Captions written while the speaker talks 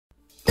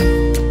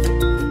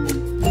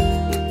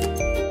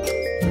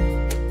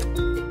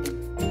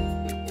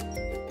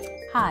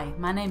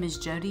My name is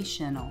Jodi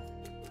Shenal.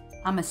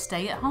 I'm a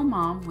stay-at-home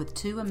mom with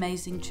two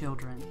amazing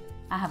children.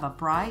 I have a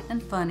bright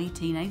and funny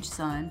teenage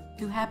son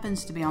who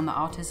happens to be on the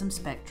autism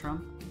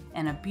spectrum,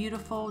 and a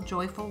beautiful,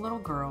 joyful little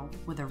girl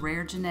with a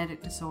rare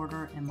genetic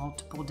disorder and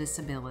multiple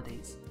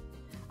disabilities.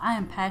 I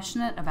am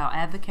passionate about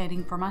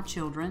advocating for my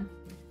children,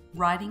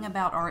 writing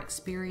about our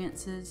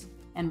experiences,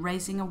 and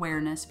raising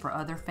awareness for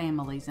other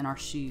families in our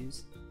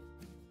shoes.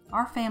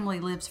 Our family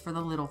lives for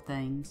the little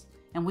things,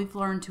 and we've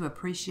learned to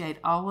appreciate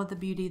all of the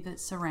beauty that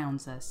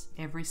surrounds us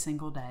every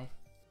single day.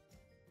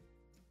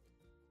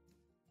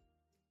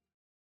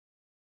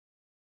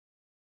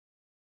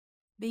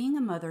 Being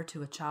a mother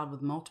to a child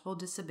with multiple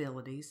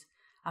disabilities,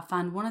 I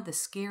find one of the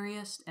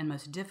scariest and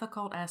most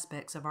difficult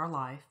aspects of our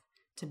life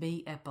to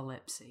be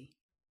epilepsy.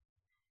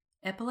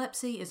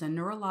 Epilepsy is a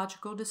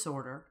neurological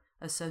disorder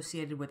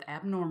associated with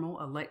abnormal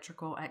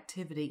electrical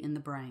activity in the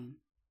brain.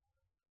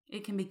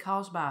 It can be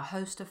caused by a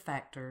host of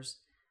factors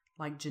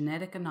like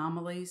genetic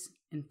anomalies,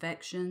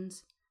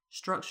 infections,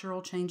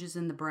 structural changes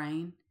in the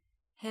brain,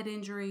 head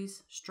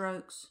injuries,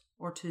 strokes,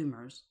 or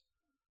tumors.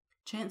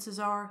 Chances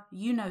are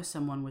you know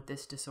someone with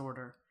this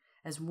disorder,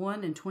 as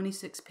 1 in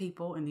 26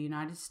 people in the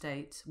United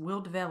States will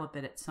develop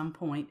it at some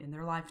point in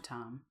their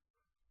lifetime.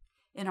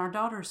 In our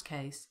daughter's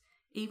case,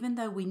 even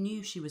though we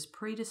knew she was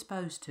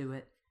predisposed to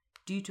it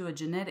due to a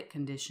genetic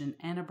condition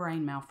and a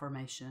brain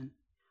malformation,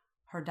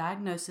 her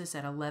diagnosis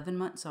at 11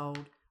 months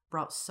old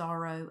brought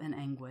sorrow and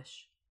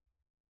anguish.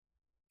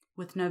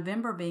 With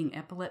November being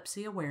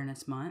Epilepsy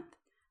Awareness Month,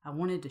 I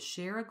wanted to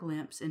share a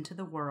glimpse into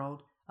the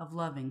world of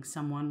loving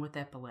someone with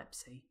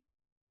epilepsy.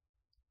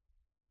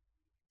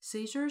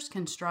 Seizures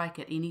can strike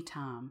at any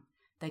time.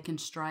 They can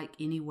strike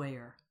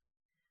anywhere.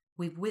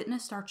 We've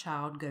witnessed our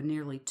child go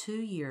nearly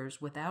 2 years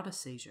without a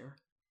seizure,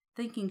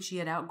 thinking she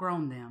had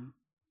outgrown them,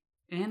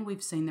 and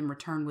we've seen them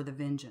return with a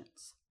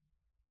vengeance.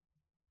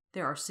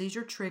 There are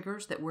seizure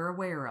triggers that we're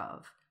aware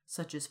of,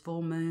 such as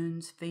full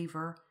moons,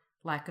 fever,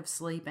 lack of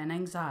sleep, and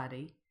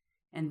anxiety,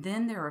 and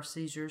then there are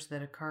seizures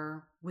that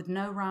occur with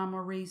no rhyme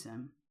or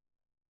reason.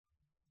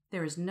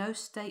 There is no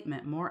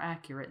statement more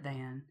accurate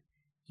than,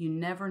 "You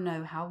never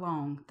know how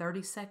long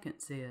 30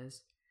 seconds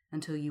is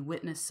until you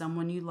witness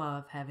someone you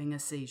love having a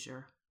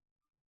seizure."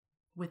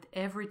 With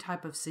every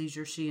type of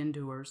seizure she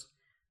endures,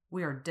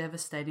 we are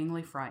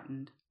devastatingly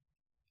frightened,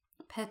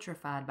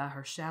 petrified by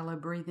her shallow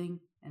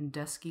breathing and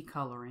dusky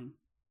coloring.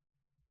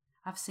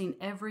 I've seen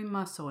every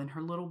muscle in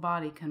her little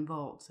body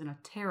convulse in a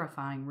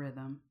terrifying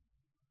rhythm.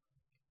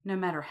 No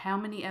matter how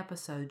many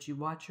episodes you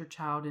watch your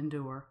child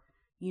endure,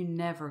 you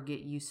never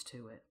get used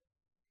to it.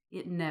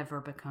 It never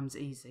becomes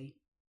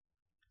easy.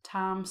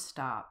 Time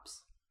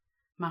stops.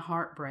 My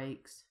heart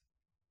breaks.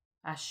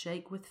 I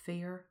shake with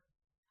fear.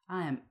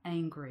 I am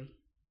angry.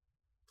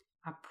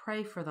 I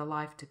pray for the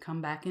life to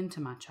come back into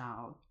my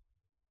child.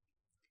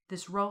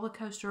 This roller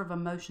coaster of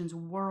emotions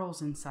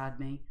whirls inside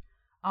me.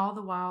 All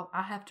the while,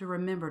 I have to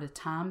remember to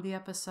time the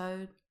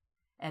episode,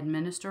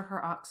 administer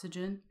her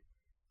oxygen,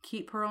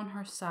 keep her on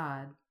her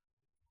side,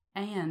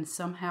 and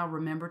somehow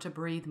remember to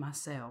breathe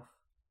myself.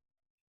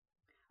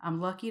 I'm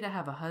lucky to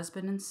have a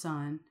husband and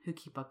son who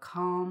keep a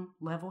calm,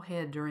 level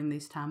head during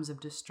these times of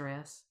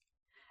distress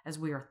as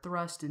we are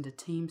thrust into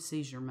team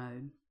seizure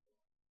mode.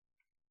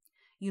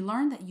 You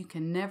learn that you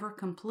can never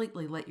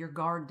completely let your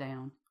guard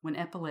down when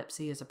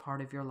epilepsy is a part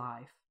of your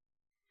life.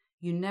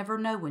 You never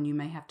know when you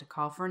may have to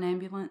call for an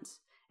ambulance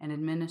and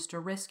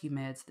administer rescue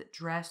meds that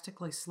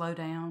drastically slow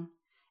down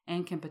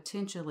and can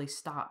potentially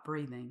stop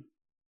breathing.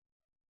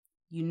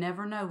 You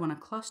never know when a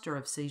cluster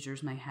of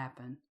seizures may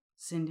happen,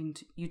 sending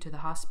you to the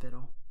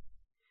hospital.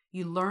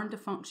 You learn to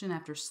function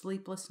after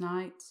sleepless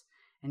nights,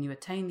 and you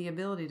attain the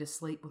ability to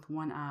sleep with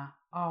one eye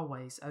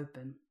always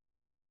open.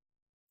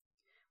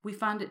 We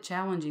find it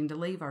challenging to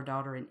leave our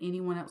daughter in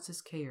anyone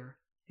else's care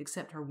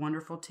except her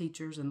wonderful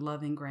teachers and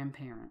loving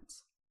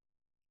grandparents.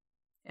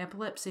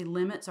 Epilepsy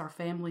limits our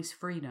family's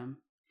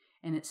freedom,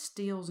 and it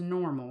steals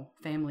normal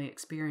family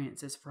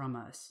experiences from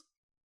us.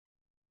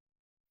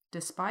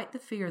 Despite the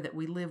fear that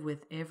we live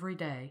with every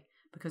day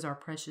because our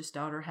precious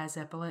daughter has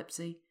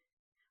epilepsy,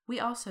 we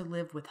also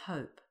live with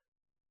hope.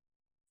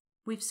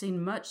 We've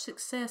seen much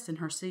success in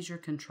her seizure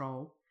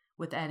control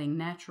with adding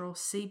natural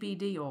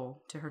CBD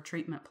oil to her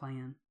treatment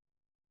plan.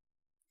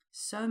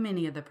 So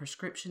many of the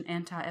prescription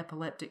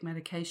anti-epileptic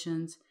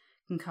medications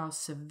can cause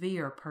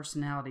severe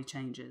personality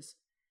changes.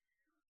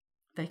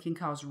 They can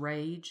cause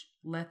rage,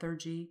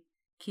 lethargy,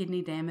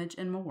 kidney damage,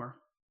 and more.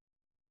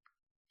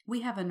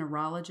 We have a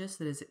neurologist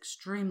that is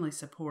extremely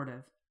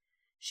supportive.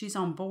 She's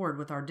on board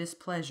with our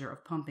displeasure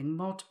of pumping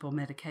multiple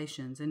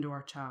medications into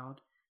our child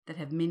that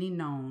have many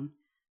known,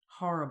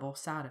 horrible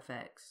side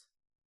effects.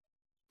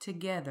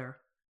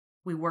 Together,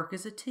 we work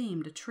as a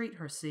team to treat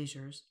her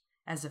seizures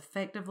as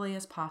effectively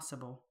as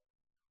possible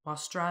while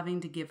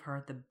striving to give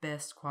her the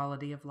best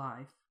quality of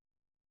life.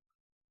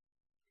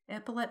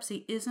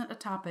 Epilepsy isn't a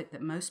topic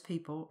that most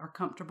people are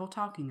comfortable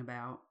talking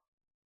about.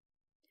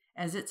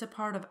 As it's a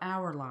part of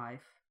our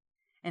life,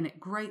 and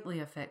it greatly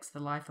affects the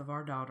life of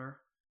our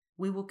daughter,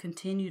 we will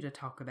continue to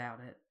talk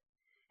about it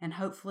and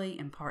hopefully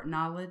impart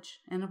knowledge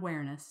and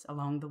awareness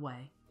along the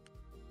way.